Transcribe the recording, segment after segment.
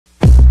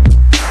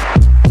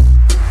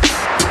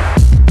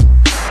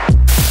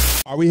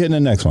Are we hitting the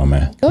next one,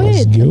 man? Go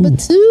ahead. Number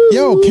 2.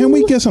 Yo, can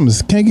we get some?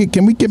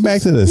 Can we get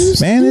back to the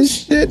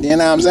Spanish shit? You know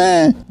what I'm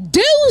saying?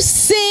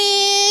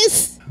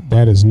 Deuces.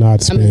 That is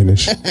not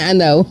Spanish. I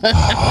know.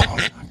 Oh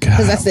my God.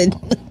 Because I said.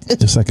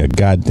 Just like a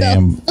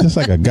goddamn woman. Just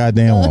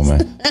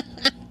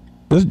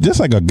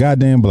like a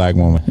goddamn black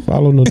woman.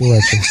 Follow no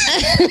directions.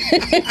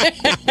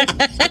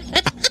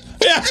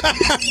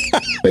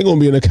 They're gonna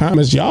be in the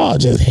comments. Y'all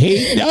just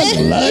hate. Y'all just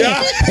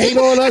love hate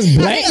on us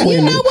black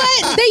women. You know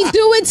what? They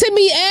do it to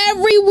me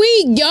every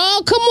week,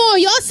 y'all. Come on,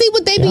 y'all see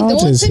what they be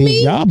doing to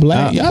me? Y'all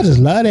black. Y'all just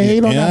love to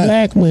hate on our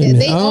black women.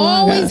 They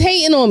always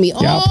hating on me.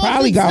 Y'all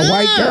probably got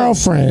white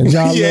girlfriends.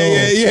 Y'all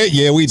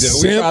yeah, we do.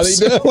 We probably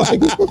do.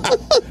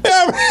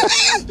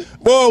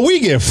 Well,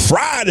 we get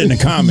fried in the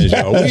comments,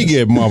 yo. We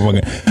get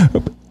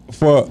motherfucking.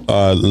 For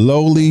a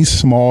lowly,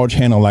 small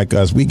channel like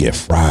us, we get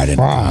fried in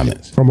the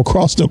comments. From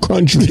across the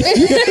country.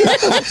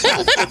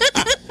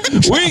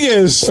 We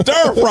get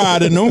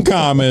stir-fried in them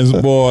comments,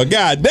 boy.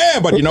 God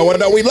damn, but you know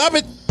what, though? We love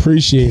it.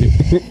 Appreciate it.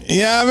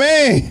 You know what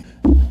I mean?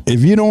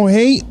 If you don't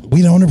hate,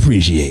 we don't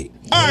appreciate.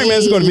 All right, man,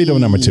 let's go to video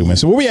number 2, man.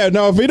 So what we have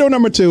now, video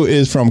number 2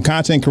 is from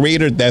content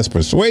creator, That's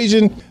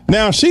Persuasion.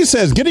 Now, she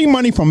says, getting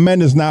money from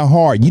men is not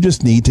hard. You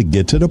just need to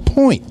get to the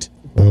point.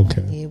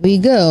 Okay. Here we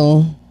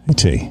go.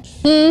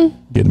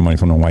 Getting money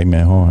from a white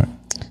man hard.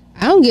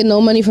 I don't get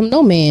no money from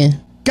no man.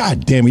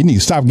 God damn, you need to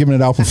stop giving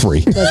it out for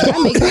free. This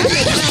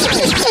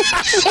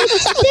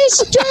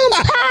Jump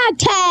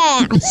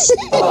Podcast.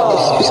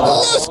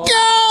 Let's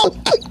go.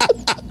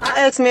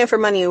 I asked men for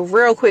money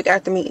real quick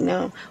after meeting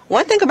them.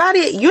 One thing about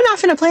it, you're not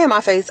finna play in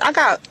my face. I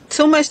got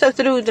too much stuff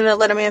to do than to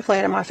let a man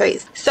play in my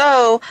face.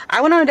 So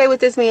I went on a date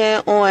with this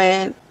man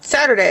on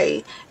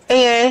Saturday,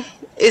 and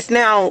it's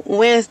now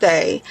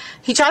Wednesday.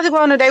 He tried to go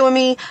on a date with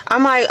me.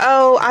 I'm like,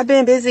 oh, I've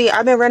been busy.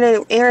 I've been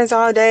running errands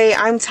all day.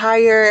 I'm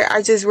tired.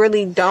 I just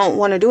really don't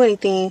want to do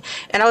anything.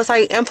 And I was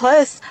like, and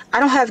plus, I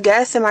don't have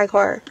gas in my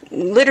car.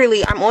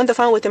 Literally, I'm on the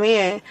phone with the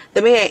man.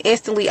 The man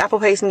instantly Apple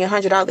Pays me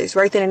 $100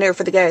 right then and there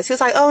for the gas. He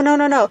was like, oh,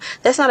 no.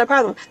 That's not a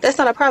problem. That's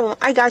not a problem.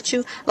 I got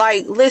you.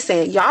 Like,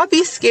 listen, y'all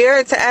be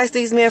scared to ask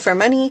these men for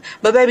money,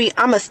 but baby,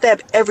 I'm a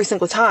step every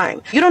single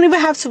time. You don't even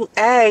have to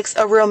ask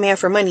a real man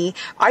for money.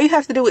 All you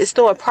have to do is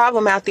throw a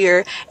problem out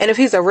there. And if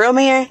he's a real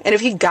man, and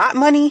if he got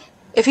money,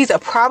 if he's a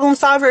problem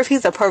solver, if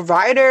he's a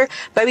provider,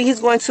 baby, he's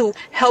going to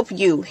help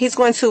you. He's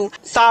going to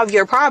solve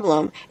your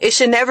problem. It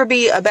should never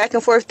be a back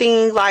and forth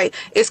thing. Like,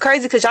 it's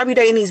crazy because y'all be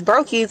dating these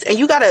brokies and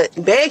you gotta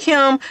beg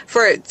him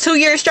for 2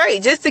 years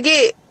straight just to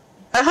get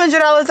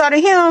 $100 out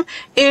of him.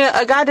 And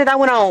a guy that I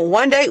went on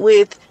one date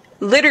with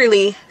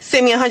literally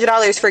sent me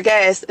 $100 for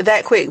gas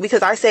that quick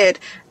because I said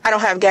I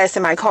don't have gas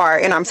in my car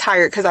and I'm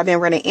tired because I've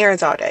been running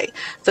errands all day.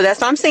 So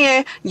that's what I'm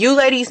saying. You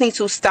ladies need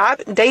to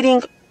stop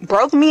dating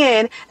broke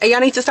men, and y'all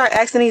need to start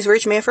asking these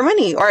rich men for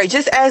money, or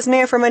just ask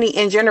men for money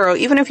in general.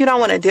 Even if you don't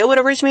want to deal with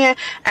a rich man,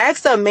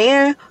 ask a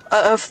man, a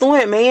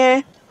affluent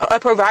man, a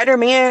provider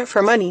man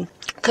for money.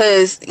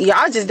 Cause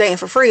y'all just dating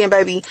for free, and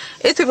baby,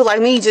 it's people like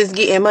me just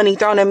getting money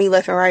thrown at me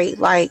left and right.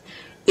 Like,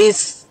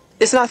 it's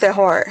not that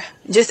hard.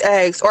 Just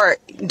ask, or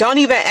don't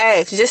even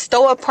ask. Just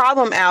throw a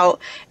problem out,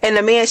 and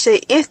the man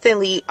should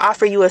instantly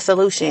offer you a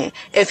solution.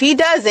 If he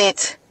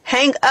doesn't,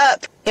 hang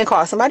up and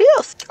call somebody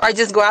else, or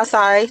just go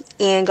outside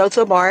and go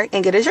to a bar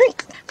and get a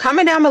drink.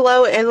 Comment down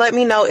below and let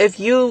me know if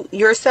you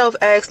yourself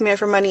ask men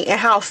for money and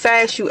how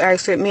fast you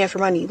ask men for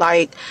money.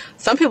 Like,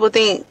 some people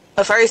think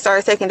a first or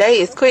a second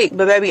date is quick,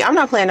 but baby, I'm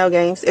not playing no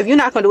games. If you're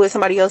not gonna do it,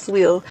 somebody else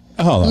will.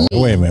 Hold on,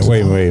 wait a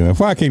minute.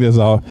 Before I kick this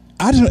off,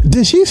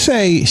 did she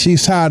say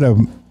she's tired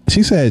of?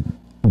 She said,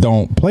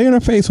 "Don't play in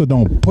her face or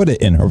don't put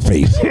it in her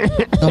face."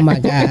 Oh my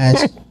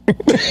gosh.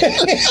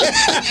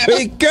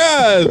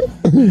 Because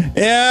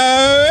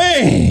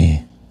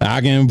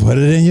I can put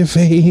it in your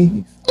face.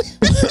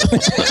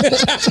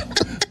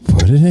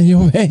 Put it in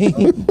your face.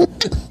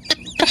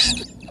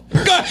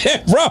 Go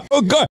ahead, bro.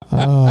 Go ahead.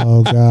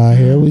 Oh God,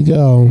 here we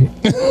go.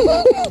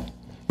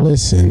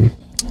 Listen,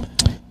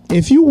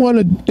 if you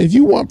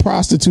want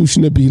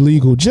prostitution to be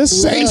legal,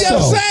 just say so.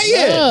 Just say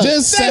it.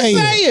 Just say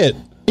it.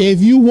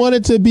 If you want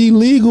it to be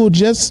legal,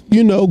 just,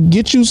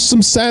 get you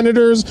some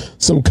senators,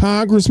 some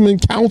congressmen,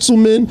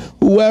 councilmen,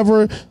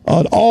 whoever,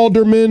 an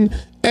alderman,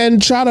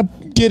 and try to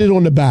get it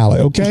on the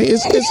ballot, okay?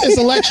 It's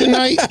election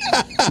night.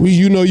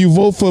 You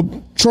vote for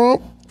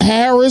Trump,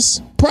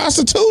 Harris,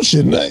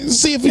 prostitution.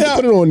 See if you can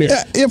put it on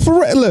there. Yeah,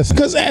 for real. Listen,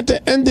 because at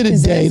the end of the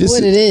day, this is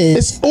what it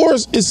is.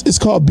 It's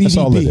called BDB. That's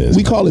all it is.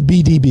 We call it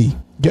BDB.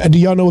 Do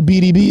y'all know what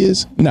BDB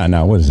is?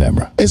 No. What is that,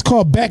 bro? It's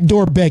called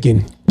backdoor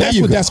begging. That's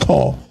what that's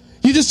called.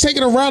 You're just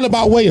taking a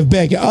roundabout way of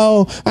begging.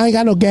 Oh, I ain't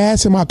got no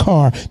gas in my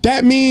car.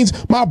 That means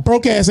my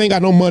broke ass ain't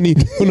got no money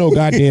for no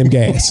goddamn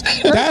gas.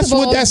 That's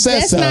what that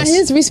says. That's not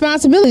his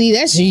responsibility.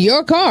 That's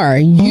your car.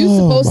 You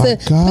supposed to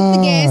put the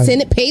gas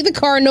in it, pay the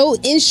car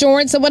note,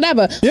 insurance, or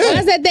whatever. Yeah.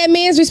 Why is that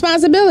man's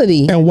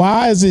responsibility? And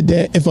why is it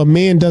that if a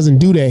man doesn't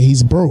do that,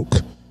 he's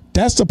broke?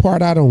 That's the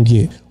part I don't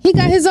get. He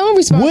got his own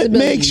responsibility. What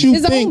makes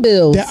you think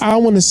that I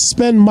want to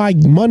spend my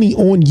money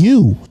on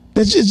you?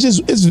 That's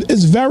just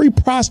it's very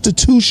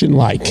prostitution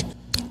like.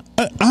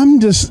 I'm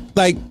just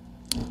like,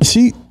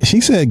 she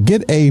said,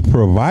 get a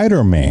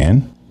provider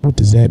man. What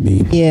does that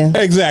mean? Yeah.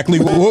 Exactly.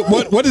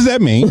 What does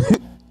that mean?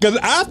 Because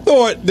I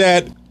thought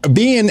that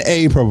being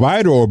a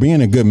provider or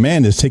being a good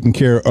man is taking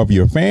care of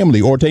your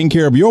family or taking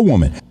care of your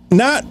woman,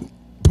 not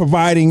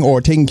providing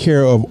or taking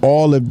care of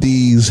all of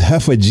these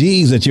heifer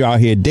G's that you're out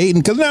here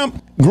dating. Because now,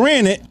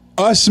 granted,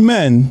 us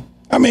men,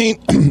 I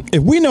mean,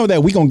 if we know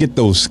that we gonna get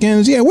those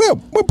skins, yeah, we'll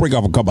break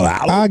off a couple of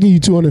hours. I'll give you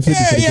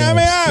 250. I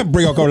mean, I'll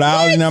break off a couple of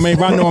hours. You know what I mean?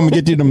 If I know I'm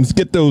gonna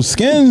get those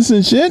skins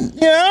and shit,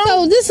 you know.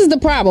 So this is the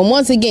problem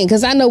once again,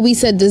 because I know we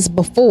said this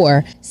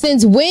before.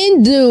 Since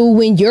when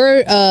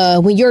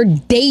you're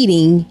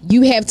dating,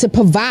 you have to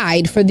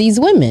provide for these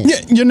women? Yeah,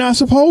 you're not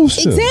supposed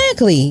to.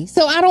 Exactly.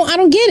 So I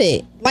don't get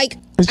it. Like,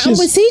 I'm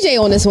with CJ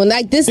on this one.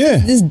 Like, this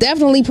is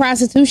definitely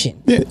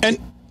prostitution. Yeah,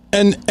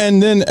 and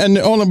then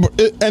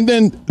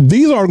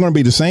these are going to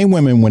be the same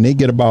women when they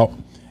get about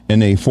in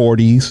their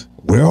 40s.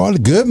 We're all the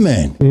good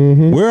men.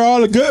 Mm-hmm. We're all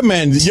the good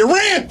men. You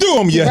ran through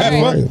them, you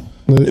heifer.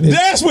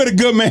 That's where the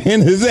good man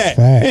is at.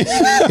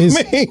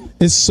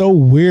 It's so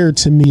weird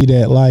to me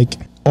that, like,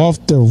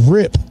 off the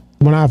rip,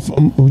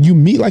 when you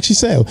meet, like she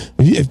said,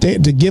 if they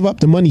to give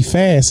up the money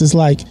fast, it's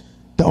like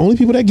the only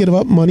people that give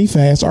up money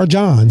fast are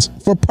Johns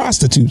for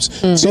prostitutes.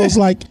 Mm-hmm. So it's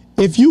like,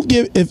 if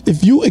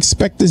you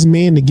expect this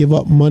man to give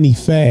up money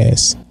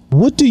fast,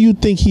 what do you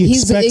think he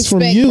expects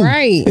from you?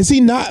 Right. Is he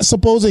not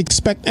supposed to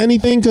expect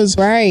anything? Because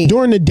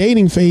during the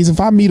dating phase, if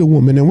I meet a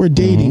woman and we're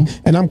dating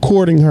and I'm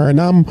courting her and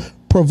I'm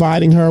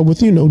providing her with,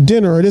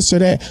 dinner or this or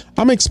that,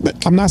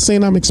 I'm not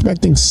saying I'm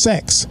expecting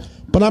sex,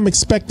 but I'm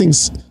expecting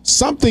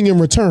something in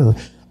return.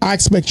 I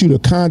expect you to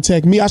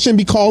contact me. I shouldn't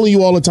be calling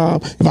you all the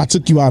time if I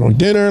took you out on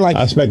dinner. Like,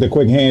 I expect a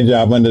quick hand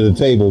job under the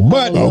table,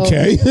 but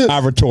okay, I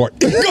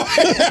retort.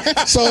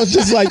 So it's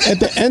just like, at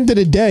the end of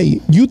the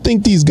day, you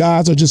think these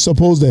guys are just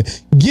supposed to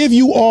give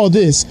you all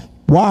this.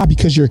 Why?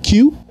 Because you're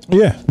cute?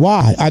 Yeah.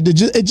 Why?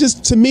 It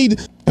just to me,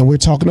 and we're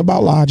talking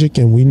about logic,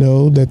 and we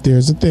know that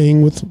there's a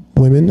thing with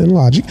women and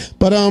logic,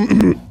 but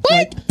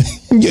like,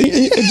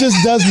 it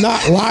just does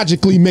not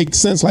logically make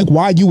sense. Like,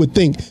 why you would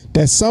think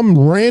that some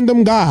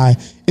random guy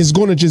is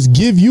going to just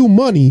give you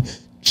money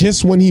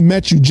just when he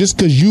met you, just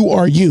because you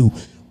are you.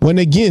 When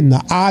again,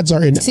 the odds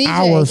are in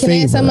our favor. Can I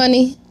have some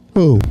money?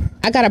 Who?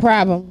 I got a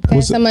problem. Can I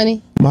have some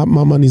money? My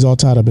money's all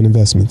tied up in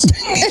investments.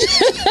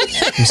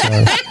 I'm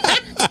sorry.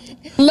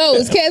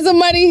 Los, can I have some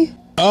money?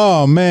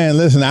 Oh man,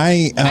 listen,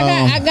 I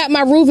got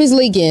my roof is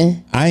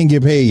leaking. I ain't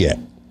get paid yet.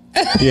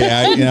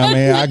 Yeah, you know what I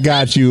mean? I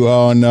got you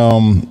on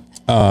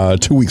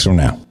 2 weeks from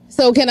now.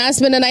 So can I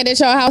spend the night at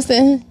your house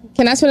then?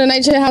 Can I spend the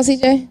night at your house,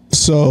 CJ?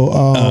 So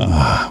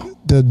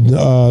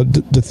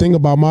the thing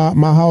about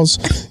my house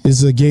is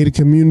the gated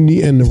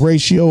community, and the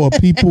ratio of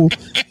people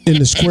in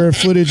the square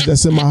footage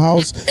that's in my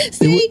house,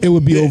 it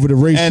would be over the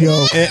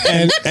ratio.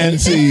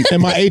 And see,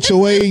 and my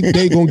HOA,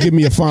 they gonna give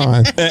me a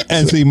fine.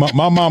 And see, my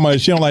mama,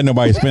 she don't like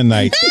nobody spend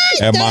night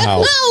at my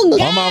house.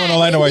 My mama don't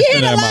like nobody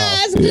spend at my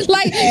house.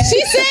 Like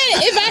she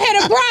said, if I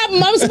had a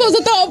problem, I'm supposed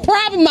to throw a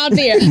problem out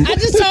there. I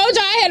just told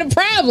y'all I had a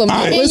problem,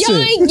 and y'all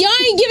ain't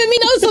giving me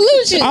no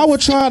solution. I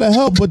would try to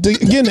help, but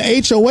again,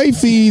 the HOA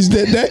fees,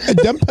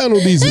 them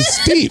penalties is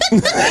steep.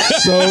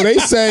 So they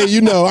say,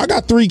 I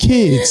got 3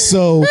 kids,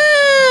 so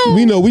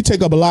we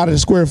take up a lot of the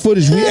square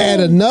footage. We add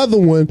another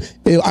one.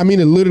 It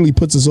literally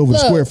puts us over the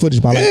square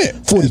footage by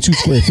like 42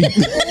 square feet.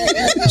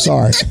 I'm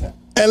sorry.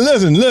 And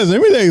listen, let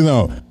me tell you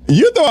something.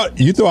 You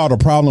throw out a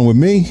problem with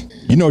me,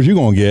 you know what you're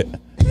gonna get.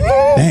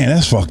 Damn,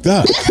 that's fucked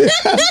up.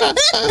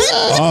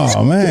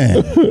 Oh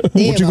man,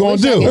 damn, what you gonna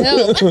do?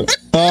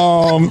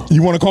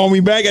 You want to call me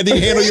back after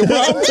you handle your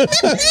problem?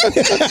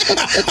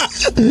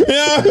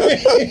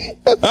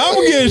 I'm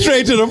gonna get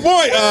straight to the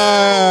point.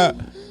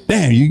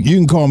 Damn, you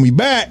can call me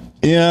back.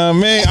 You know what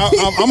I mean?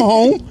 I'm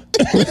home.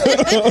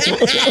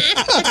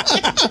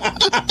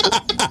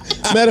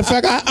 Matter of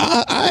fact,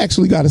 I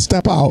actually got to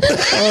step out.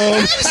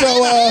 So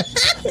I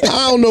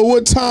don't know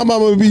what time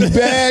I'm gonna be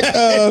back.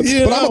 But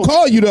I'm gonna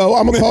call you though.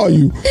 I'm gonna call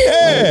you.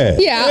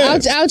 Yeah.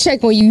 I'll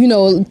check on you.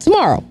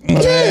 Tomorrow.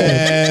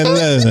 Man,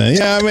 listen.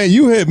 Yeah, I mean,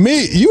 you hit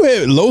me. You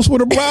hit Los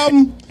with a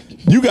problem.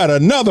 You got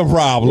another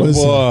problem.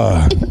 Listen,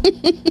 boy.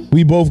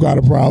 We both got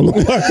a problem.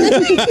 All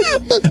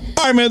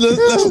right, man.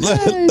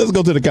 Let's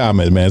go to the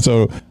comments, man.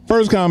 So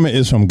first comment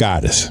is from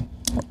Goddess.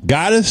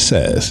 Goddess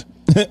says,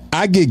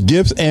 I get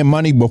gifts and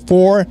money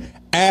before,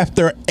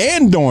 after,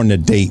 and during the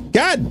date.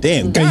 God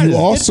damn. And you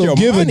also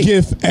give a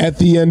gift at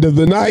the end of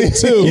the night,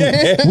 too.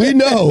 Yeah. We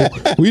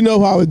know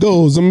how it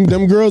goes.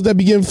 Them girls that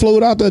be getting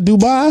flown out to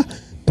Dubai,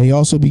 they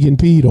also be getting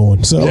peed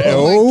on. So,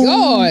 oh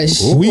my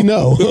gosh. We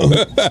know.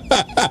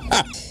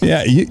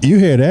 Yeah, you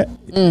hear that?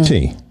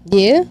 T.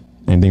 Yeah.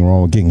 Anything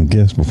wrong with getting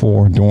gifts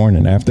before, during,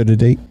 and after the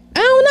date? I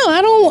don't know.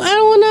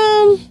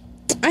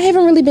 I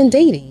haven't really been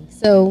dating.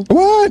 So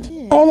what?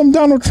 Yeah. All them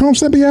Donald Trumps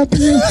that be after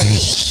you?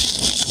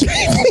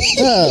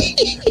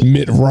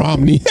 Mitt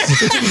Romney.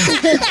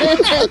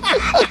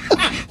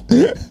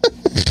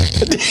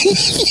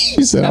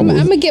 He said, I'm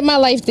gonna get my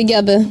life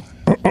together.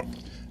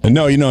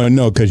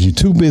 No, because you're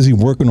too busy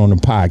working on the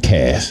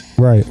podcast.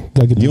 Right.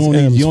 You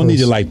don't need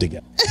your life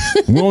together.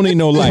 We don't need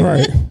no life.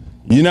 Right.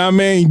 You know what I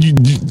mean?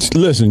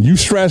 Listen, you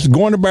stressed,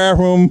 go in the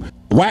bathroom,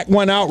 whack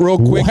one out real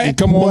quick, and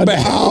come on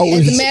back.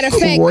 As a matter of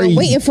fact, I'm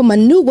waiting for my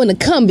new one to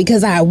come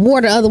because I wore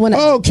the other one out.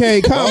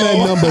 Okay, comment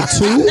number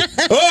 2.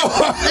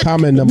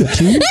 Comment number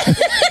 2.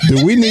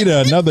 Do we need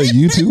another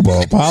YouTube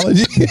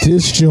apology?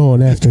 This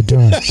JAWN After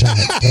Dark.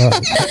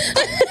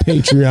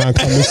 Patreon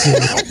coming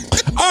soon.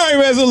 All right,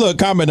 man. So look,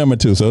 comment number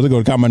 2. So let's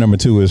go to comment number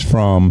 2 is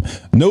from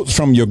Notes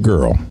from Your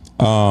Girl.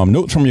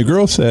 Notes from Your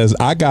Girl says,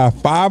 I got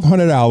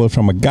 $500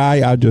 from a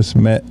guy I just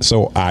met,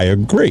 so I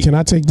agree. Can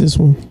I take this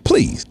one?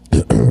 Please.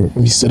 Let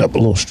me sit up a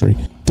little straight.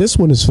 This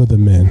one is for the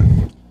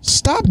men.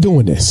 Stop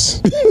doing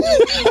this.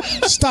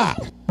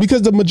 Stop.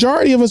 Because the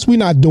majority of us, we're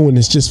not doing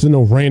this just for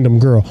no random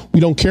girl. We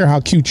don't care how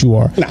cute you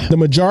are. Nah. The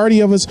majority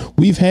of us,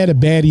 we've had a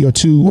baddie or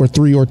 2 or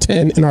 3 or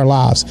 10 in our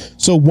lives.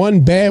 So one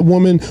bad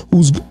woman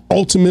who's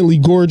ultimately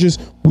gorgeous,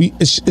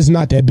 it's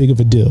not that big of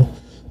a deal.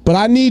 But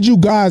I need you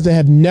guys that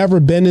have never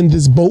been in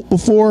this boat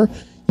before,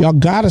 y'all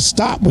gotta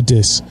stop with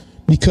this.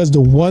 Because the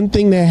one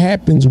thing that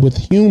happens with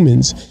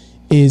humans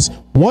is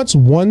once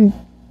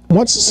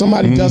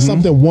somebody does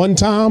something one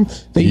time,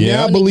 they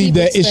now believe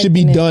that it should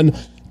be done.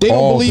 They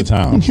don't believe,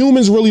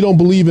 humans really don't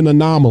believe in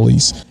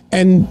anomalies.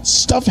 And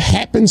stuff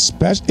happens,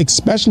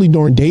 especially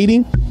during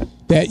dating,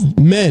 that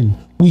men,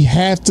 we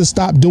have to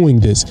stop doing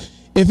this.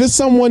 If it's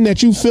someone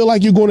that you feel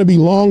like you're going to be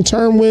long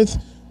term with,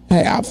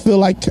 hey, I feel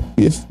like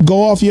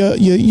go off your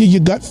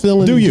gut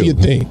feeling and do your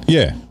thing.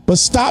 Yeah. But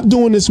stop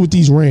doing this with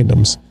these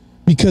randoms,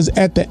 because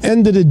at the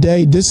end of the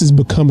day, this has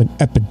become an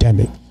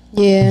epidemic.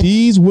 Yeah.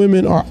 These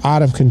women are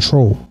out of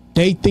control.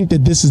 They think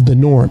that this is the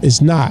norm.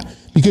 It's not,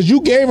 because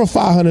you gave her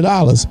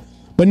 $500.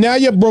 But now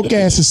your broke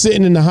ass is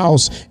sitting in the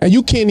house and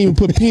you can't even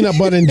put peanut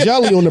butter and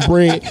jelly on the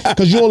bread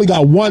because you only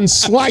got one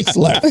slice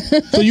left.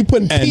 So you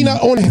putting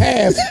peanut on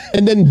half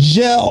and then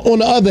gel on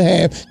the other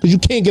half because you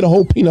can't get a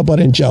whole peanut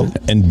butter and jelly.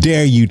 And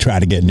dare you try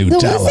to get Nutella.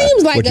 So it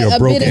seems like a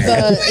bit of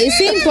a, it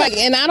seems like,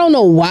 and I don't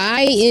know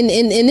why, and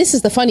this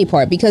is the funny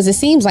part, because it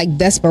seems like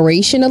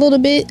desperation a little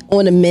bit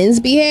on the men's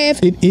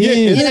behalf. It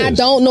is. And I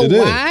don't know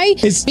why.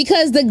 It's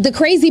because the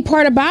crazy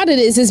part about it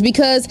is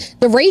because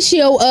the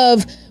ratio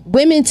of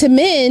women to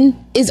men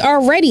is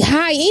already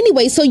high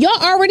anyway, so y'all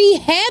already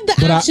have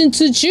the option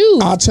to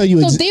choose. I'll tell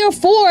you. So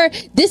therefore,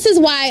 this is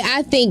why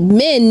I think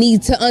men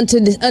need to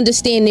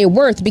understand their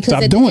worth, because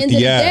at the end of the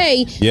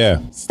day,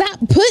 stop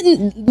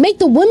make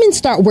the women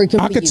start working.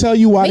 I could tell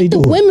you why they do it.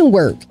 Make the women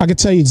work. I could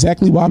tell you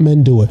exactly why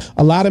men do it.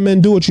 A lot of men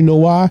do it. You know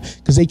why?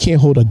 Because they can't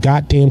hold a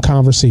goddamn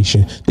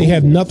conversation. They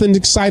have nothing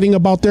exciting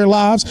about their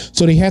lives,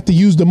 so they have to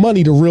use the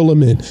money to reel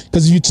them in.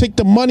 Because if you take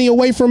the money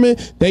away from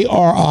it, they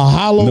are a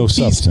hollow piece.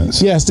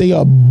 Substance. Yes, they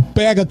are a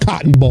bag of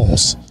cotton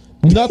balls.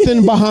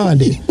 Nothing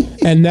behind it.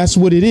 And that's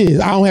what it is.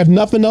 I don't have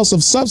nothing else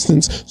of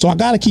substance, so I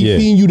gotta keep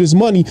feeding you this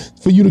money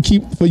for me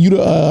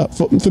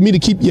to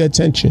keep your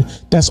attention.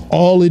 That's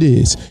all it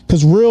is.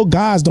 Because real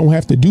guys don't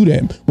have to do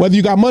that, whether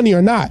you got money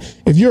or not.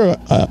 If you're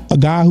a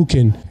guy who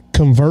can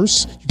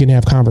converse, you can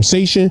have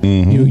conversation,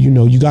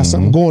 you got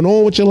something going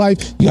on with your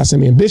life, you got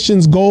some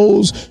ambitions,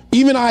 goals,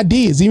 even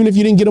ideas, even if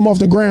you didn't get them off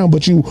the ground,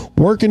 but you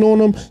working on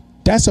them.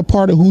 That's a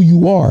part of who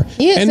you are.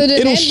 Yeah, and so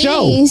it'll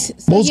show.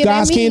 Most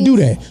guys can't do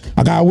that.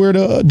 I gotta wear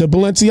the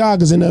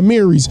Balenciagas and the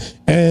Amiris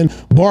and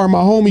borrow my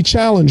homie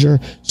Challenger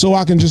so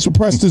I can just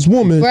impress this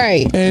woman.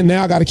 Right. And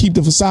now I gotta keep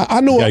the facade.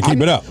 Keep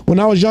it up. When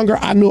I was younger,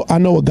 I know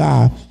a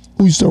guy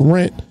who used to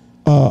rent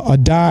a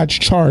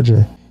Dodge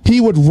Charger. He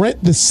would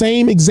rent the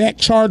same exact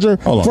Charger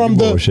from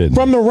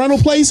the rental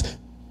place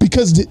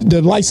because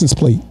the license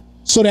plate.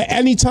 So that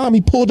anytime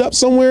he pulled up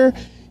somewhere,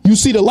 you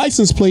see the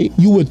license plate,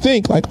 you would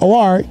think like, oh,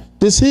 all right,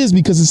 this is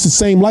because it's the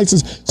same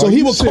license. So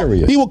he would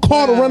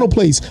call the rental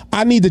place.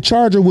 I need the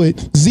Charger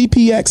with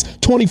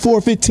ZPX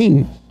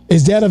 2415.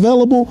 Is that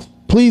available?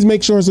 Please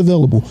make sure it's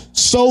available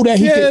so that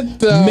he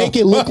can make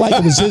it look like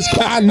it was his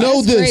car. I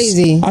know this.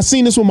 Crazy. I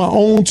seen this with my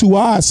own 2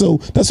 eyes. So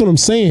that's what I'm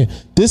saying.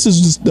 This is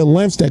just the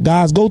lengths that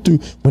guys go through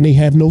when they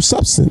have no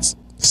substance.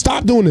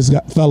 Stop doing this,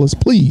 fellas,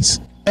 please.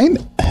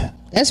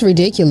 That's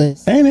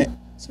ridiculous. Ain't it?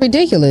 It's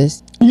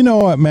ridiculous. You know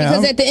what, man?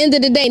 Because at the end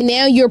of the day,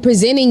 now you're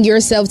presenting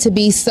yourself to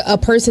be a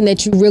person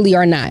that you really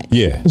are not.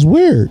 Yeah. It's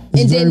weird.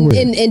 It's very weird.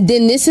 And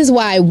then this is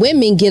why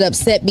women get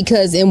upset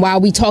and why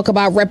we talk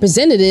about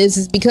representatives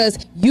is because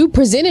you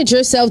presented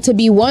yourself to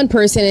be one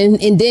person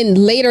and then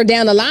later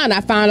down the line,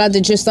 I found out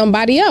that you're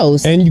somebody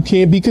else. And you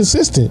can't be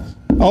consistent.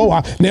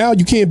 Now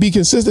you can't be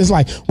consistent. It's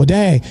like, well,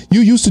 dang,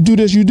 you used to do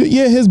this. You did.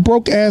 Yeah, his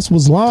broke ass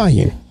was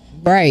lying.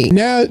 Right.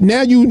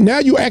 Now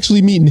you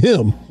actually meeting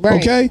him.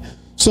 Right. Okay.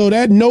 So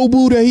that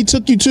Nobu that he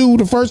took you to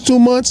the first 2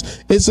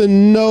 months, it's a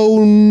no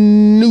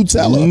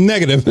Nutella.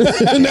 Negative.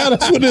 Now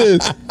that's what it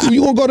is.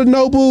 You want to go to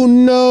Nobu?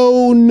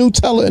 No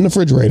Nutella in the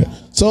refrigerator.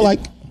 So like,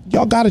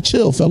 y'all gotta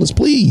chill, fellas,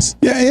 please.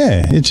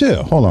 Yeah,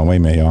 chill. Hold on, wait a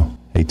minute, y'all.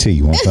 Hey T,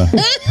 you want some?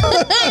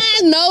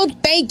 No,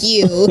 thank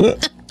you.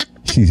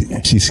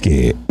 She's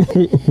scared.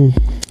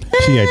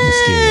 She acting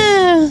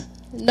scared.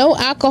 No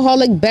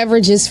alcoholic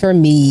beverages for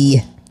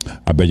me.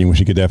 I bet you when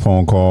she get that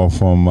phone call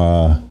from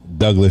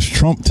Douglas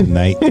Trump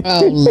tonight.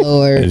 Oh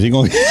Lord. She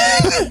gonna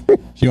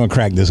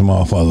crack this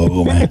motherfucker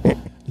open, man.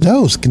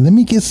 Los, let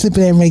me get sip of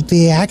that right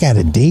there. I got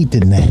a date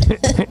tonight.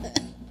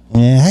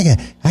 Yeah,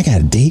 I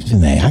got a date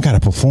tonight. I gotta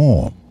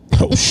perform.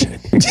 Oh shit.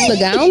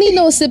 Look, I don't need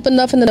no sip of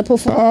nothing to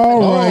perform.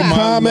 All right,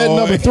 comment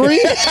Lord. number 3.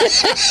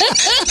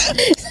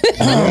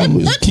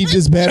 Keep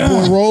this bad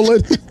boy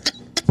rolling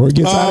before it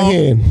gets out of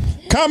hand.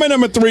 Comment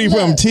number 3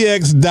 from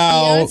TX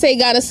Doll. Beyonce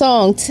got a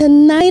song.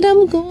 Tonight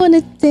I'm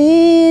gonna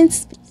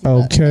dance.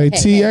 Okay,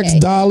 TX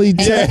Dolly.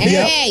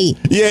 Hey.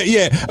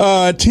 Yeah.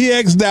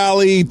 TX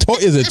Dolly.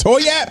 Is it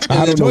Toyap?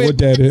 I don't know what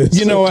that is.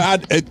 You know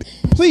what?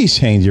 Please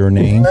change your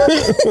name.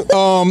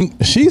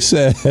 She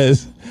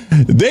says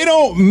they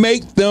don't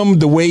make them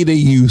the way they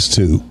used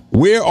to.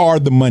 Where are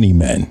the money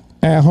men?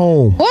 At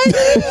home.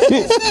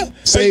 What?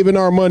 Saving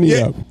our money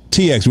up.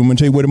 TX, we want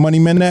to tell you where the money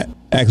men at?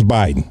 Ask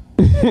Biden.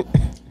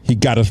 He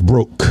got us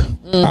broke.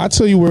 I'll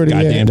tell you where they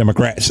Goddamn at.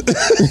 Democrats.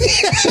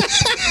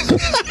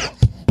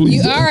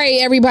 All right,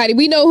 everybody.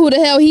 We know who the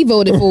hell he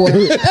voted for.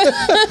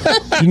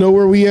 You know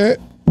where we at?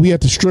 We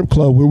at the strip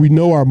club where we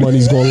know our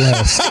money's gonna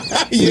last.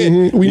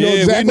 Yeah. We know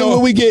exactly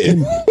what we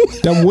getting.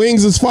 Them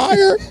wings is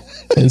fire,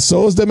 and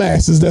so is them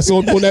asses that's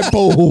on that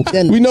pole.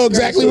 We know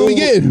exactly what we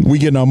getting. We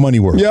getting our money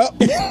worth. Yep.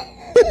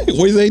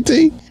 Where's AT?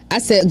 I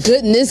said,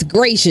 goodness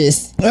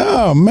gracious.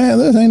 Oh man,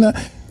 this ain't not.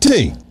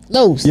 T.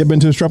 Los. You ever been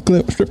to a strip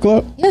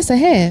club? Yes, I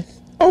have.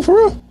 Oh, for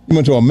real? You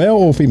went to a male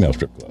or female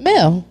strip club?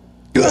 Mel.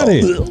 Got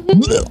it.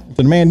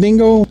 The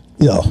Mandingo?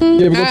 Yeah.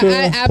 You ever go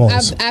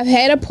to I've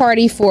had a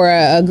party for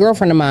a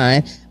girlfriend of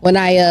mine when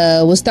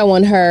I was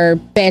throwing her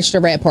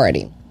bachelorette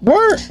party.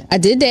 Word. I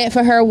did that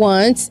for her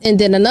once, and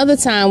then another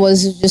time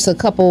was just a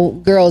couple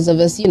girls of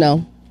us,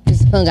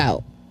 just hung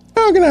out.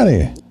 Oh, get out of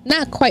here.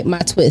 Not quite my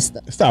twist,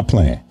 though. Stop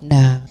playing.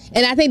 Nah.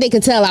 And I think they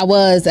could tell I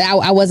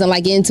wasn't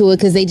like into it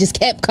because they just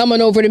kept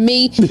coming over to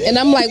me. And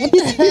I'm like, what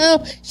the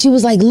hell? She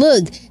was like,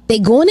 look, they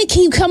going to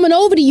keep coming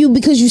over to you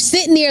because you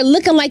sitting there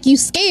looking like you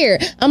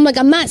scared. I'm like,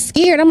 I'm not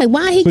scared. I'm like,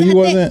 why he So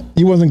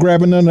you wasn't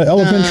grabbing none of the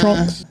elephant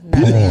trunks?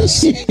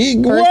 First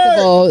of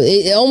all,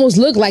 it almost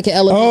looked like an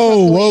elephant.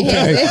 Oh,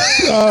 okay.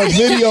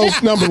 Video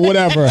number,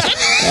 whatever.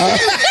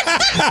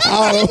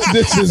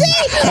 This is.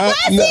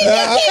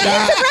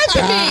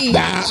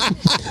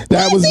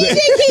 That was it.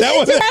 That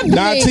was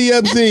not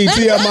TMZ,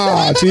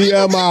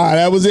 TMI.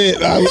 That was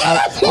it. I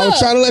was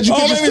trying to let you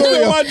get the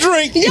story my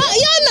drink. Y'all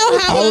know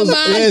how my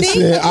mind thinks.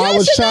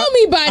 Y'all should know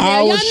me by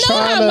now. Y'all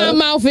know how my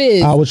mouth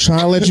is. I was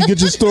trying to let you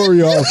get your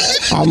story off.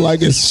 I'm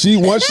like, once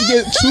you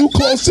get too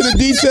close to the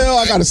detail,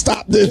 I gotta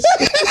stop this.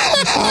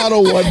 I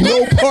don't want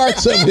no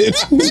parts of it.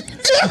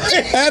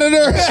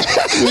 Editor,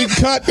 we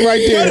cut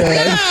right there.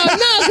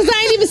 No, because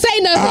I ain't even say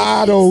nothing.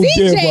 I don't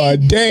give a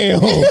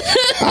damn.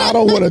 I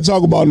don't want to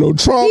talk about no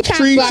trunks,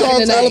 tree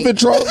trunks, elephant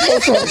trunks, no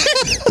trunks.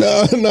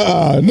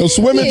 No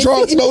swimming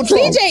trunks, no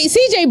trunks.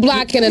 CJ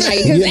blocking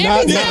tonight because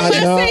every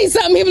time I say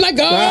something, he be like,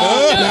 What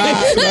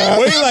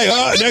are you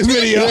like? Next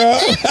video.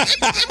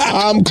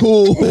 I'm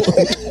cool.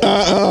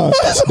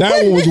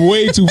 That one was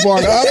way too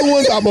far. The other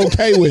ones I'm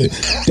okay with.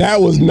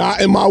 That was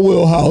not in my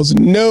wheelhouse.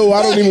 No,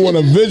 I don't even want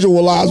to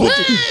visualize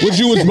what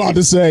you was about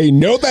to say.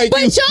 No, thank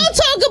you. But y'all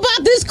talk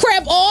about this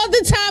crap all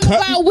the time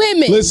about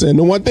women. Listen,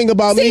 the one thing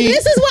about me.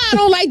 This is why I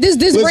don't like this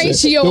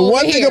ratio. The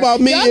one thing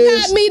about me y'all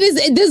is. got me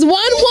this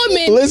one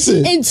woman.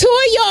 Listen. And two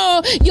of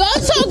y'all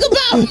talk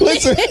about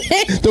listen.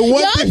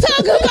 Y'all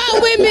talk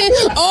about women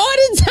all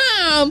the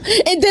time.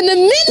 And then the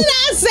minute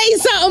I say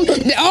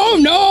something, oh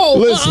no.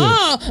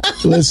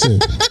 Listen.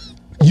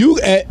 You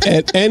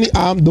at any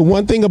the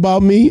one thing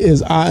about me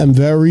is I am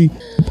very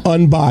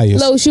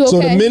unbiased. Los, you okay? So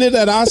the minute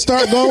that I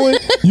start going,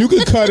 you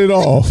can cut it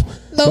off.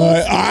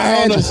 But I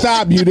had to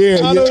stop you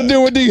there. I don't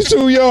deal with these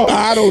two, y'all.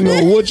 I don't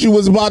know what you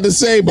was about to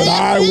say, but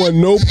I want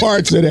no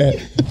parts of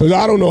that. Because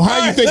I don't know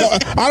how you think.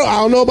 I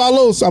don't know about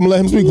Los. I'm gonna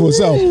let him speak for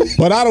himself.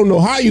 But I don't know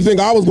how you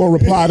think I was gonna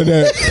reply to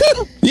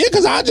that. Yeah,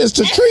 because I just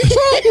a tree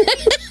trunk.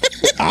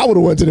 I would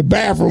have went to the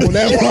bathroom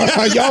whenever.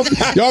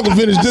 Y'all can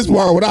finish this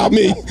part without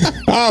me.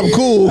 I'm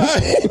cool.